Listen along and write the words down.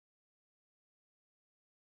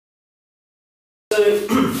So,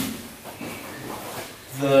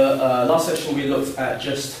 the last section we looked at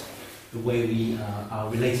just the way we are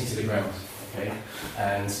relating to the ground, okay?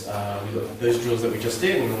 And we looked at those drills that we just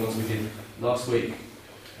did and the ones we did last week.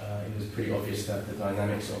 It was pretty obvious that the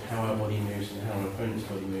dynamics of how our body moves and how our opponent's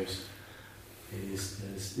body moves is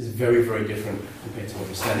very, very different compared to when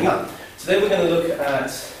we're standing up. Today we're going to look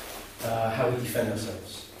at how we defend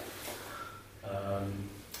ourselves.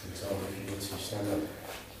 For example, if you want to stand up.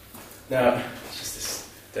 Now, it's just this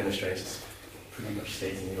demonstration, it's pretty much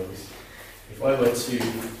stating the obvious. If I were to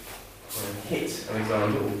hit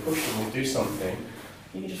Alexander or push him or do something,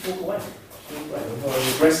 he can just walk away.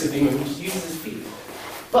 Or aggressively move, he just uses his feet.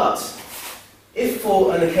 But if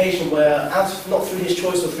for an occasion where, not through his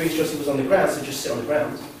choice or through his choice, he was on the ground, so just sit on the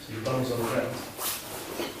ground. So your bum is on the ground.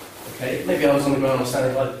 Okay, maybe I was on the ground or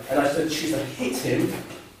standing and I choose to hit him.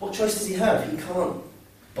 What choice does he have? He can't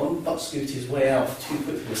butt scoot his way out too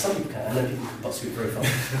quickly. Some people can, and then people can butt scoot very fast.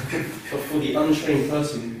 But for the untrained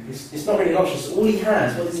person, it's not really an option. So all he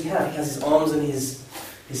has, what does he have? He has his arms and his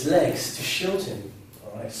legs to shield him.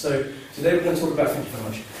 Alright, so today we're going to talk about, thank you very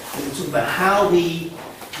much, we're going to talk about how we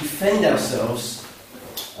defend ourselves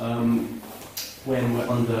when we're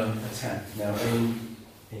under attack. Now,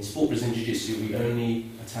 in sport Brazilian Jiu-Jitsu, we only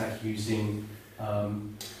attack using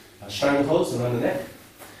strangleholds around the neck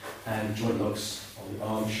and joint locks on the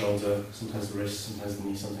arm, shoulder, sometimes the wrist, sometimes the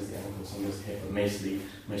knee, sometimes the ankle, sometimes the hip, but mostly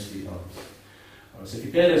the arms. So if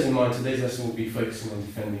you bear those in mind, today's lesson will be focusing on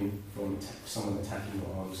defending from someone attacking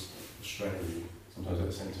your arms or strangling you, sometimes at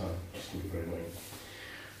the same time, which can be very annoying.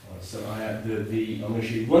 So I'm going to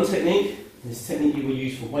show you one technique. This technique you will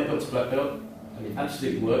use from white belt to black belt, and it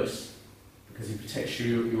absolutely works because it protects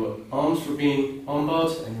your arms from being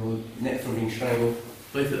armbarred and your neck from being strangled,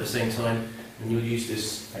 both at the same time. And you'll use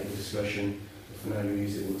this at your discretion. For now, you'll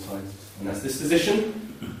use it all the time. And that's this position.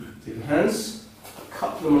 Take your hands,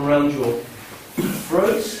 cup them around your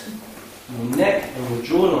throat, your neck, and your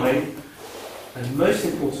jawline. And most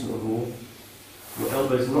important of all, your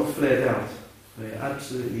elbows are not flared out. They're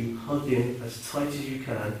absolutely hugged in as tight as you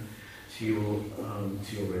can to your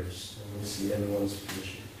ribs. And you'll see everyone's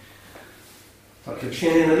position. Tuck your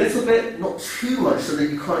chin in a little bit, not too much so that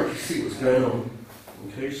you can't actually see what's going on.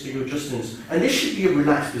 Okay, so you're just in, and this should be a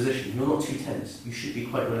relaxed position. You're not too tense. You should be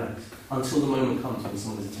quite relaxed until the moment comes when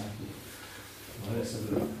someone is attacking you. Right, let's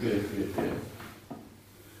have a look. Good.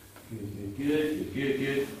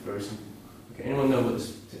 Very simple. Okay, anyone know what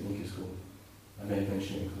this technique is called? I may have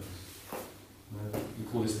mentioned it in class. No, we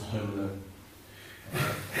call this the home alone.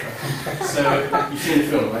 So you've seen the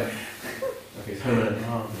film, right? Okay, it's home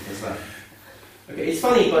alone. There's that. Okay, it's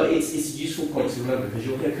funny, but it's a useful point to remember because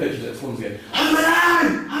you'll hear coaches at times go, "Home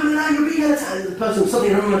alone, you're being attacked." The person,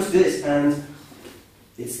 something remember to do this, and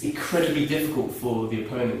it's incredibly difficult for the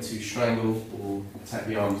opponent to strangle or attack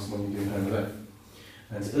the arms when you're doing home alone.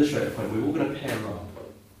 And to illustrate the point, we're all going to pair up.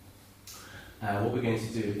 What we're going to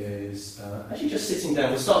do is actually just sitting down.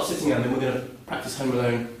 We'll start sitting down, then we're going to practice home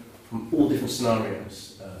alone from all different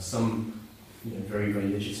scenarios. Some, very, very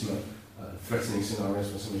legitimate, threatening scenarios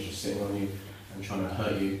where somebody's just sitting on you and trying to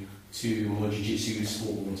hurt you, to more jiu-jitsu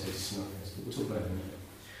sport-oriented scenarios. But we'll talk about that in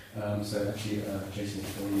a minute. So actually, Jason,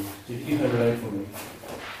 if you do home alone for me,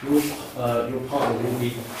 your partner will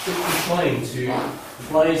be trying to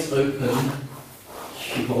prise open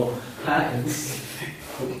your hands.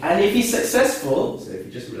 And if he's successful, so if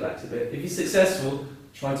you just relax a bit, if he's successful,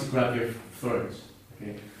 try to grab your throat.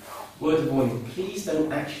 Okay? Word of warning, please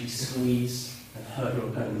don't actually squeeze and hurt your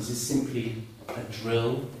opponent. This is simply a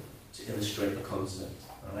drill to illustrate the concept.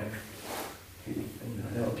 Alright? I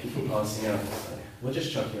don't want people passing out. So we'll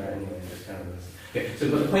just chuck you out anyway. Okay, so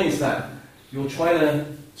but the point is that you're trying to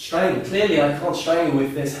strangle. Clearly I can't strangle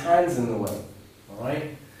if there's hands in the way.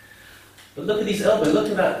 Alright? But look at these elbows, look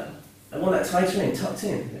at that. I want that tighter in, tucked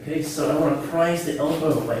in. Okay, so I want to prise the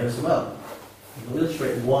elbow away as well. I'll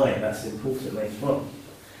illustrate why that's important later on.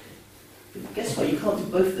 But guess what? You can't do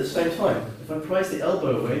both at the same time. If I prise the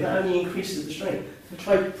elbow away, that only increases the strain. If I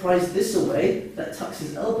try to prise this away, that tucks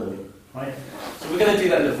his elbow in. Right? So we're going to do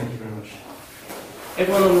that. Thank you very much.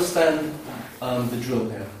 Everyone understand the drill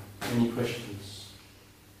there? Any questions?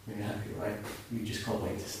 You're happy, right? You just can't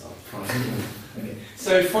wait to start. Okay.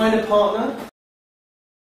 So find a partner.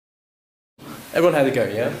 Everyone had a go,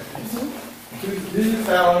 yeah? Who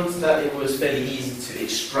found that it was fairly easy to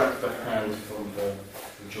extract the hand from the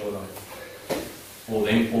jawline? Or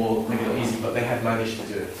maybe not easy, but they had managed to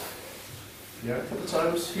do it. Yeah, a couple of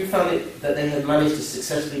times. Who found it that they had managed to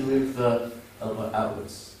successfully move the elbow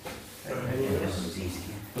outwards? Any of us? Was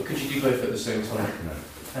easy. But could you do both at the same time? No.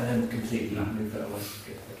 And then completely move that away?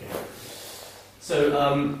 Okay. So,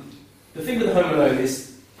 the thing with the home alone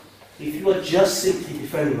is, if you are just simply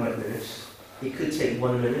defending like this, it could take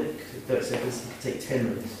 1 minute, 30 seconds, it could take 10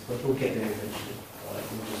 minutes, but we'll get there eventually. Right?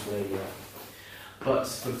 We'll just where you are. But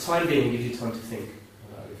for the time being, it gives you time to think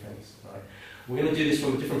about defense. Right? We're going to do this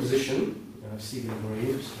from a different position. See the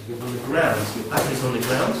use. You're on the ground, so your back is on the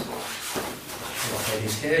ground. Your head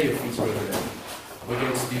is here, your feet are over there. We're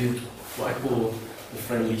going to do what I call the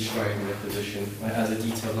friendly triangular position, right, as a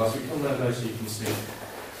detail last week. Come down low so you can see.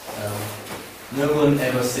 No one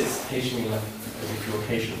ever sits patiently like as if you're a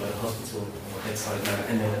patient by the hospital or bedside manner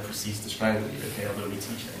and then proceeds to strangle you. Okay, although we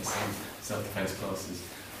teach that in some self-defense classes.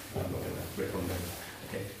 I'm not going to rip on them.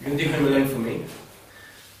 Okay, you're going to do home alone for me.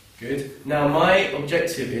 Good. Now my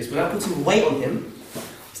objective is, without putting weight on him,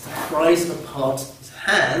 is to prise apart his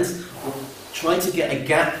hands or try to get a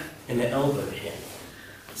gap in the elbow here.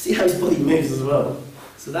 See how his body moves as well?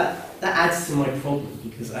 So that adds to my problem,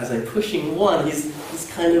 because as I'm pushing one,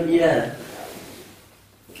 he's kind of, yeah.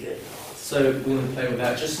 Good. So we're going to play with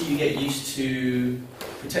that, just so you get used to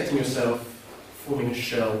protecting yourself, forming a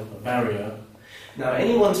shell, a barrier. Now at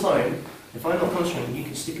any one time, if I'm not concentrating, you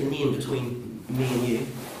can stick a knee in between me and you.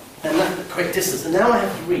 And that's the correct distance. And now I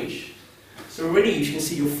have to reach. So already you can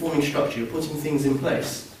see you're forming structure, you're putting things in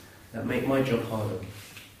place that make my job harder.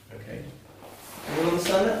 Okay? Everyone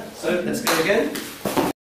understand that? So let's go again.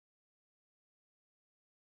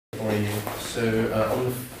 So on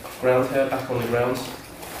the ground here, back on the ground.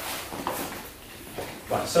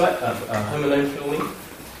 Right, so home alone filming.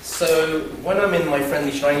 So when I'm in my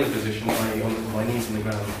friendly triangular position, on my knees on the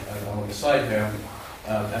ground, and I'm on the side here,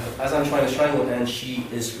 as I'm trying to strangle and she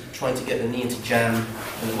is trying to get the knee into jam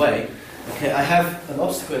in the way, okay, I have an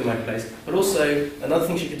obstacle in my place, but also another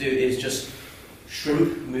thing she could do is just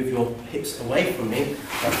shrimp, move your hips away from me,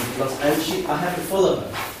 and I have to follow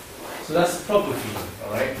her. So that's the problem for you,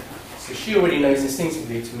 alright? So she already knows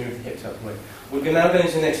instinctively to move the hips out of the way. We're now going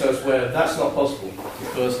to the next exercise where that's not possible,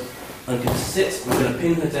 because I'm going to sit, I'm going to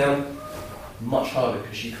pin her down much harder,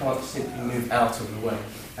 because she can't simply move out of the way.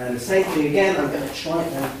 And the same thing again, I'm going to try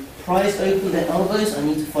and prise open their elbows. I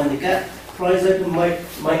need to find a gap. Prise open.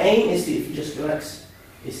 My aim is to, if you just relax,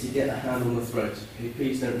 is to get a hand on the throat. Okay,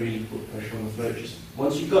 please don't really put pressure on the throat. Just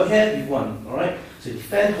once you've got here, you've won. All right. So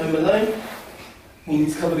defend, home alone. You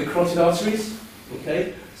need to cover the carotid arteries.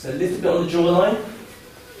 Okay. So lift a bit on the jawline.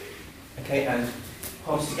 Okay, and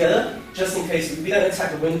palms together, just in case we don't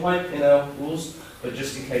attack the windpipe in our rules, but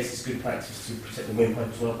just in case it's good practice to protect the windpipe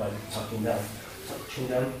as well by tucking down. Chin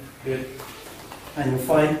down, good. And you'll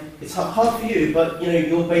find it's hard for you, but you know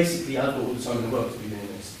you're basically, I've got all the time in the world to be doing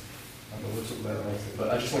this. We'll talk about that later, but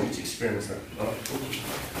I just want you to experience that. Right.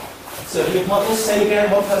 So your partners, same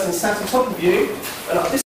again, one person sat on top of you, and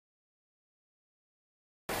up this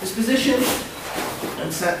position,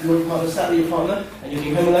 and your partner sat with your partner, and you're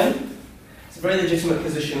doing home alone. It's a very legitimate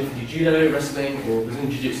position if you do judo, wrestling, or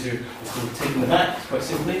Brazilian jiu-jitsu. It's called taking the back, quite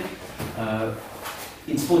simply.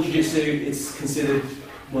 In sport jiu-jitsu, it's considered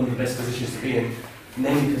one of the best positions to be in,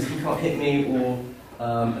 mainly because he can't hit me or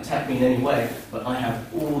attack me in any way, but I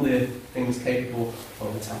have all the things capable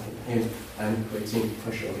of attacking him and creating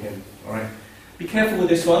pressure on him. Alright? Be careful with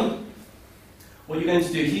this one. What you're going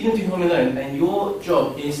to do is you're going to do home alone, and your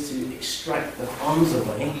job is to extract the arms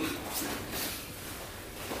away.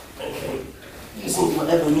 Okay, using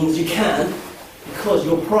whatever means you can, because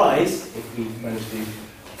your prize, if we manage to,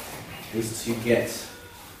 is to get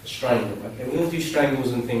a strangle. Okay, we're going to do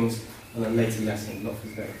strangles and things on a later lesson, not for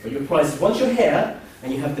today. But your prize is once you're here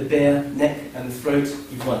and you have the bare neck and the throat,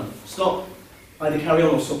 you've won. Stop. Either carry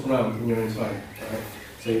on or stop around in your own time. Okay?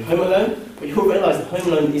 So you're home alone, but you'll realise that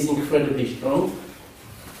home alone is incredibly strong.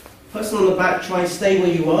 Person on the back, try and stay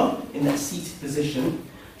where you are in that seated position.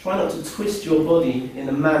 Try not to twist your body in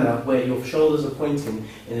a manner where your shoulders are pointing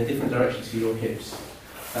in a different direction to your hips.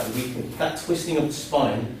 That twisting of the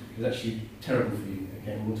spine is actually terrible for you.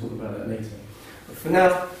 Okay, and we'll talk about that later. But for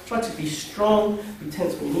now, try to be strong, be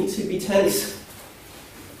tense when you need to be tense.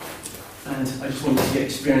 And I just want you to get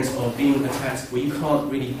experience of being attacked where you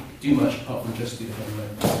can't really do much apart from just do the home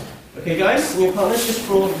alone. Okay guys, and your partners, just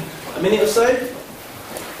for a minute or so.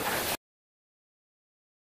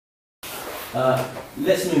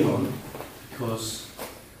 Let's move on, because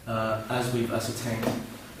as we've ascertained,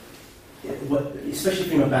 especially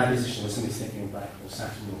if you're in a bad position where somebody's taking your back or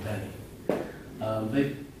sat in your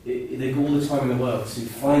belly, they go all the time in the world to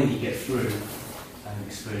finally get through and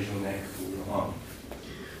expose your neck or your arm.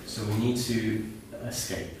 So we need to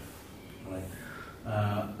escape, right?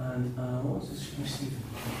 What was this?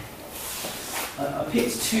 I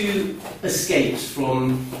picked two escapes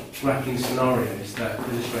from grappling scenarios that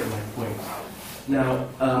illustrate my point. Now,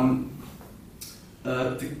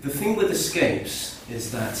 the thing with escapes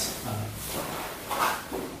is that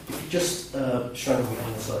if you just shrunk me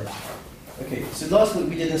on the side. Okay, so last week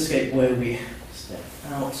we did an escape where we step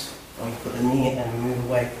out, and we put the knee and we move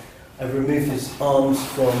away. I've removed his arms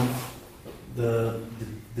from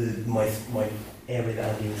my area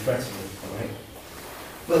that I'm being threatened with, alright?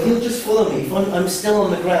 Well, he'll just follow me. If I'm still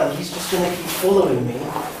on the ground, he's just going to keep following me.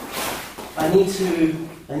 I need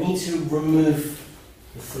to remove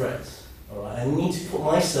the threat, alright? I need to put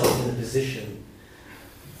myself in a position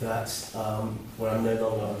that where I'm no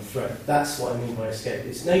longer under threat. That's what I mean by escape.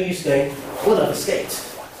 It's no use going, well, I've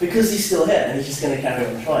escaped, because he's still here and he's just going to carry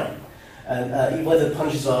on trying. And whether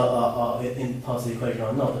punches are in part of the equation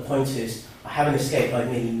or not, the point is, I haven't escaped, I've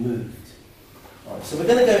merely moved. All right, so we're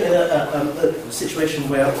going to go in a situation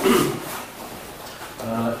where we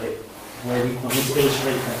want to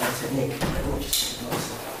illustrate that technique.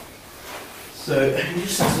 So you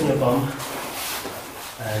just sit on your bum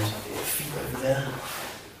and your feet over there.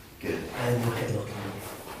 Good. And look at looking.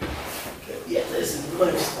 Good. Yeah, this is the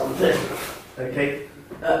most unpleasant. Okay.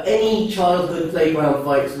 Any childhood playground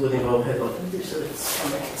fights would involve headlock.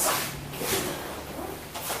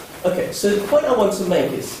 Okay, so the point I want to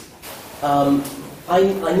make is I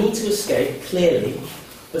need to escape, clearly,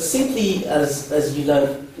 but simply as you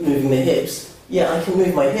learn moving the hips, yeah, I can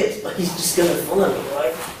move my hips, but he's just going to follow me,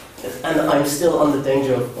 right? And I'm still under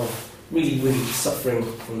danger of really, really suffering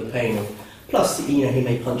from the pain. Plus, he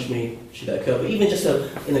may punch me, should that occur, but even just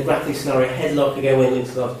in a grappling scenario, headlock again, when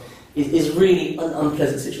linked to is really an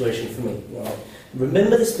unpleasant situation for me. Right?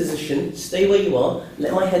 Remember this position, stay where you are,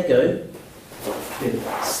 let my head go. Good.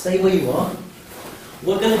 Stay where you are.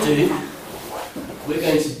 What we're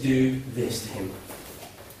going to do this to him.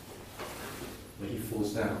 Where he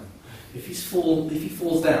falls down. If he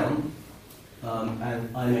falls down,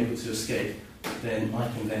 and I'm able to escape, then I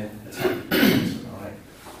can then attack. Alright?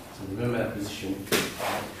 So remember that position.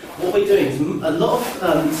 What we're doing is a lot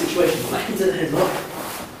of situations, back into the headlock.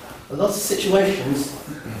 A lot of situations,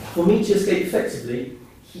 for me to escape effectively,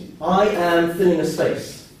 I am filling a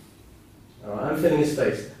space. Alright, I'm filling a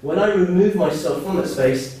space. When I remove myself from that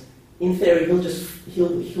space, in theory,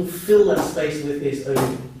 he'll fill that space with his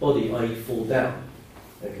own body, i.e. fall down.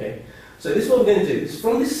 Okay? So this is what we're going to do.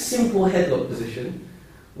 From this simple headlock position,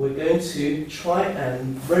 we're going to try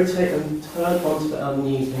and rotate and turn onto our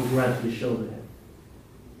knees and grab his shoulder here.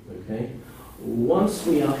 Okay? Once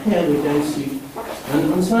we are here, we're going to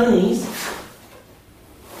onto our knees,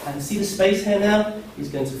 and see the space here now? He's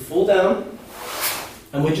going to fall down,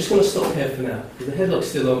 and we're just going to stop here for now, because the headlock's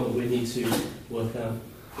still on, but we need to work out.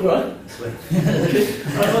 All right? This way.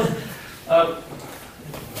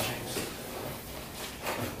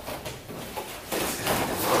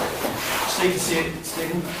 So you can see it,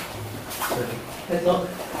 Stephen. So, headlock.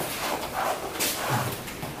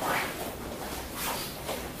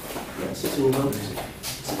 Yeah, sit in your bum.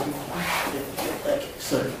 Okay,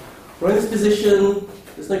 so we're in this position,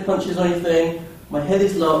 there's no punches or anything, my head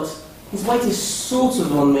is locked, his weight is sort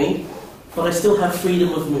of on me, but I still have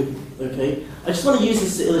freedom of movement, okay? I just want to use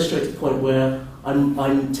this to illustrate the point where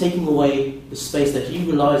I'm taking away the space that he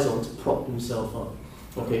relies on to prop himself up,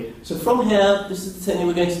 okay? So from here, this is the technique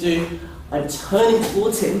we're going to do, I'm turning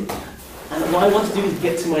towards him, and what I want to do is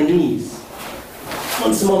get to my knees.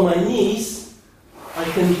 Once I'm on my knees, I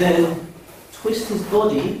can then twist his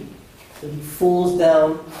body so he falls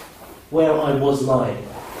down where I was lying.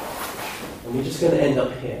 And we're just going to end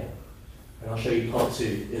up here. And I'll show you part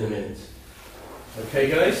 2 in a minute. Okay,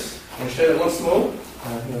 guys? I'm going to show that once more.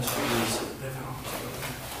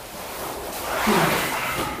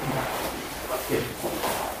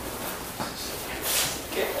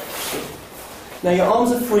 Now your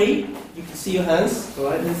arms are free. You can see your hands. All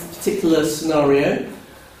right, in this particular scenario.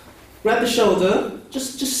 Grab the shoulder,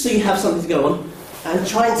 just so you have something to go on, and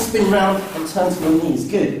try and spin round and turn to your knees.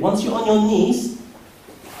 Good. Once you're on your knees,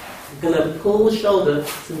 you're going to pull the shoulder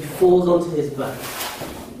so he falls onto his back.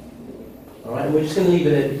 Alright, and we're just going to leave it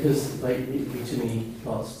there because it would be too many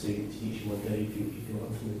parts to teach in one day if you're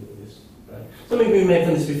not familiar with this. Right? Some of you may have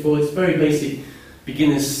done this before. It's very basic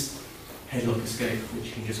beginner's headlock escape, which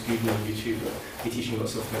you can just Google on YouTube. We're teaching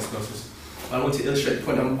lots of self-defense classes. I want to illustrate the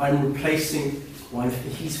point.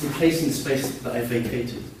 He's replacing the space that I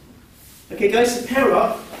vacated. Okay, guys, so pair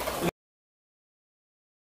up.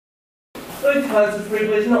 Both hands are free,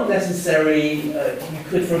 but it's not necessary. You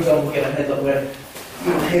could, for example, get a headlock where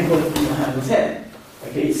your head won't be behind his head.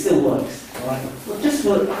 Okay, it still works. All right. Well, just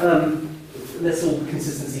for let's all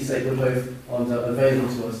consistency sake, we're both available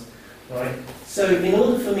to us. All right. So, in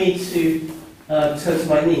order for me to turn to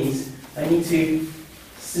my knees, I need to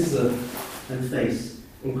scissor and face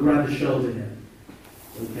and grab the shoulder here.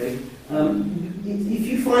 Okay. If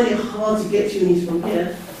you find it hard to get to your knees from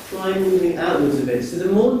here, try moving outwards a bit. So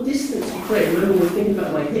the more distance you create, remember we're thinking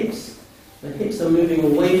about my hips are moving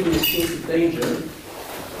away from the source of danger,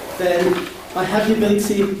 then I have the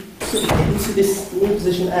ability to sort of get into this knee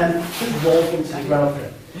position and just walk into the ground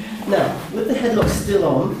here. Now, with the headlock still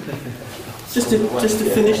on, just to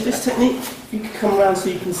finish this technique, you can come around so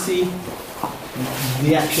you can see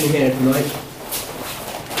the action here, if you like.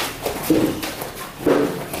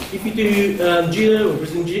 If you do judo or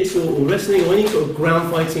Brazilian jiu-jitsu or wrestling or any sort of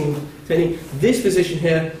ground fighting technique, this position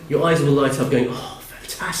here, your eyes will light up going, oh,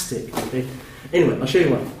 fantastic. Okay? Anyway, I'll show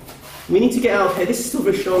you one. We need to get out of here. This is still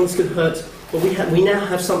very strong, this could hurt, but we now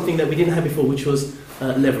have something that we didn't have before, which was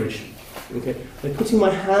leverage. Okay? By putting my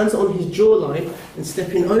hands on his jawline and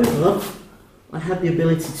stepping over, I have the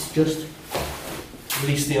ability to just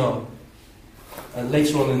release the arm. And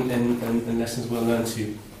later on in lessons, we'll learn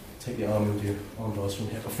to take the arm and do arm bars from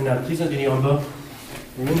here. But for now, please don't do any arm bar.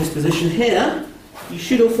 We're in this position here. You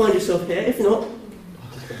should all find yourself here. If not,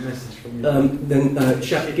 then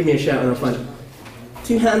give me a shout and I'll find it.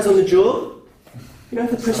 2 hands on the jaw. You don't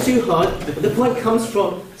have to press too hard. But the point comes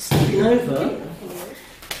from stepping over.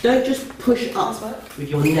 Don't just push up with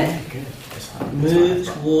your neck. Move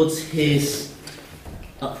towards his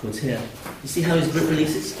upwards here. You see how his grip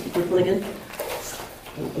releases? Grip on again.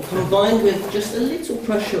 Combined with just a little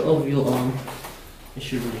pressure of your arm, it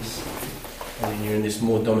should release. And then you're in this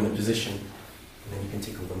more dominant position, and then you can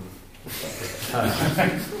tickle them.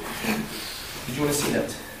 Did you want to see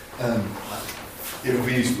that? It would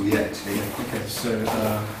be useful, yeah, actually. Okay, so,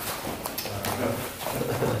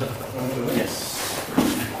 yes.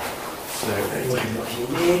 So, your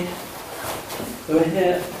knee. Go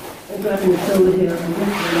ahead, and grabbing the shoulder here, and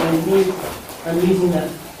my knee. I'm using that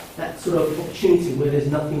sort of opportunity where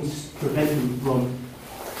there's nothing to prevent me from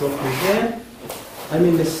dropping here. I'm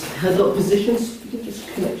in this headlock position, so you can just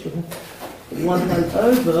connect your one hand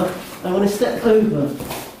over. I want to step over.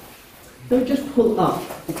 Don't just pull up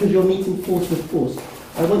because you're meeting force with force.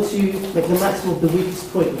 I want to make the maximum of the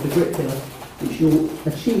weakest point of the grip here, which you'll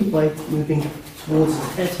achieve by moving towards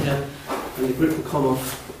his head here, and the grip will come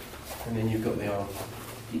off, and then you've got the arm.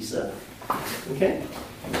 Peace up. Okay?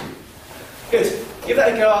 Good. Give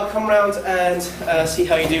that a go. I'll come round and see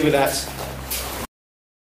how you do with that.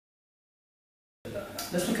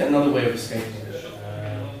 Let's look at another way of escaping.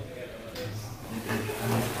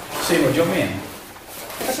 Seymour, do you want me in?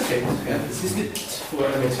 That's okay. Yeah, this is good for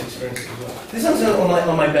elements of experience as well. This one's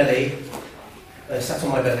on my belly, sat on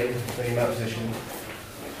my belly, very mount position.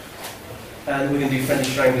 And we're going to do friendly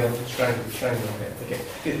strangle here. Okay,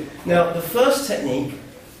 good. Now, the first technique,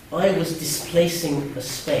 I was displacing a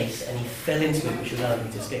space and he fell into it, which allowed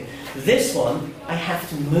me to escape. This one, I have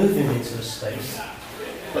to move him into a space,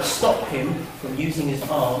 but stop him from using his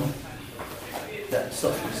arm. That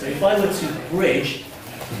stops him. So if I were to bridge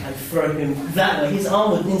and throw him that way, his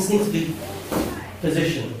arm would instinctively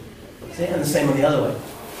position. See? And the same on the other way.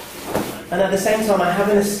 And at the same time, I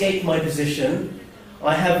haven't escaped my position.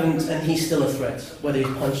 And he's still a threat, whether he's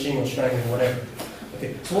punching or strangling or whatever.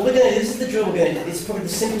 Okay, so what we're going to do, this is the drill we're going to do. It's probably the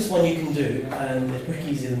simplest one you can do, and it's pretty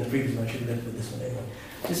easier than the previous one. I should have done with this one anyway.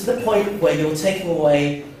 This is the point where you're taking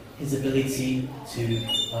away his ability to,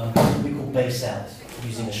 what we call base out,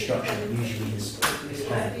 using a structure that usually is his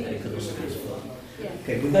hand, and it could also be his foot.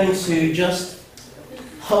 Okay, we're going to just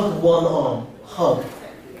hug one arm. Hug.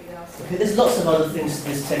 Okay, there's lots of other things to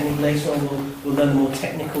this technique. Later on we'll learn the more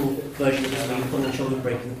technical version of this, where you put on the shoulder,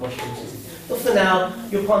 breaking the posture. But for now,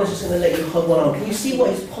 your partner's just going to let you hug one arm. Can you see what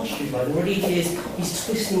his posture is like? Already he's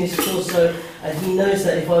twisting his torso, and he knows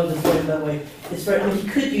that if I was to throw him that way, it's very. I mean, he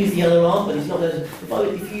could use the other arm, but he's not going to.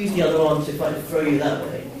 If you use the other arm to try to throw you that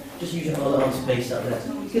way, just use your other arm to base out there.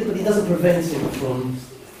 Good, but it doesn't prevent him from.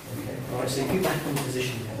 Okay, all right. So you go back in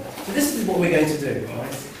position here. So this is what we're going to do. All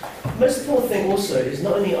right. The most important thing also is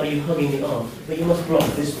not only are you hugging the arm, but you must block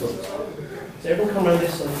this foot. So everyone come around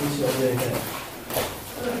this side and see what I'm doing here.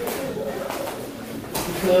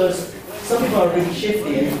 Because some people are really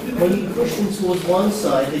shifty, and when you push them towards one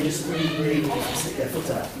side, they just really stick their foot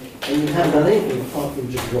out. And you haven't done anything apart from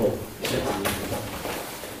just roll.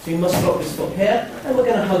 So you must block this foot here, and we're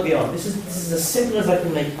going to hug the arm. This is as simple as I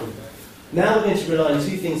can make it. Now we're going to rely on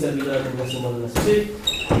two things that we learned in lesson 1 and lesson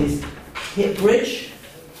 2, is hip bridge.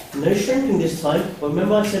 No shrimping this time, but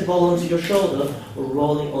remember I said roll onto your shoulder, or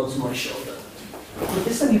rolling onto my shoulder. But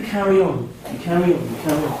this time you carry on, you carry on, you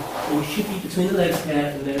carry on. And you should be between the legs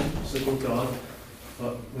here and then circle guard,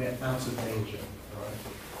 but we're out of danger. Alright.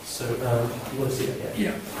 So, you want to see that?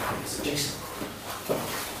 Yeah? Yeah. So Jason.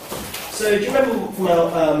 So do you remember from our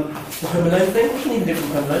the Home Alone thing? We can even do it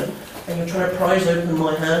from Home Alone. And you're trying to prise open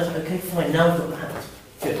my hand. Okay, fine, now I've got the hand.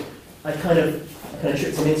 Good. I kind of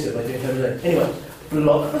tricked him into it by doing Home Alone. Anyway,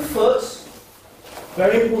 block the foot.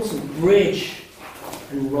 Very important, bridge.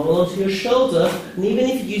 And roll onto your shoulder. And even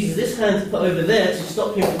if he uses this hand to put over there to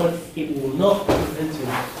stop him from it will not prevent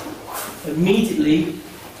him. Immediately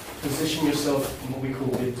position yourself in what we call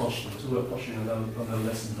mid posture. We'll talk about posture in another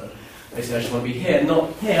lesson, but basically I just want to be here,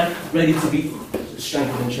 not here, ready to be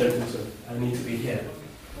strangled and choked. So I need to be here.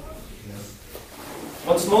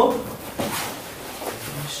 Once more.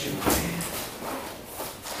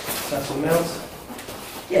 That's a mount.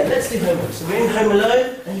 Yeah, let's do Home Alone. So we're in Home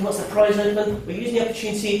Alone, and he wants the prize open. We're using the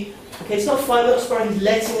opportunity. Okay, it's not fine, not sparring. He's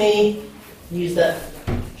letting me use that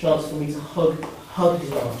chance for me to hug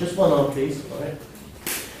his arm. Just one arm, please. All right.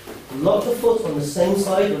 Lock the foot on the same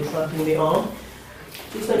side. You're trapping the arm.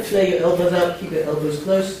 Please don't flare your elbows out. Keep your elbows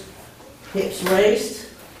close. Hips raised,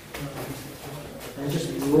 and just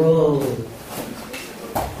roll.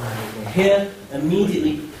 Here,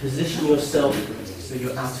 immediately position yourself so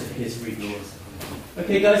you're out of his reach.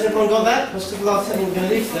 Okay guys, everyone got that? That's the last thing we're going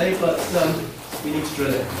to do today, but we need to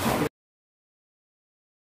drill it.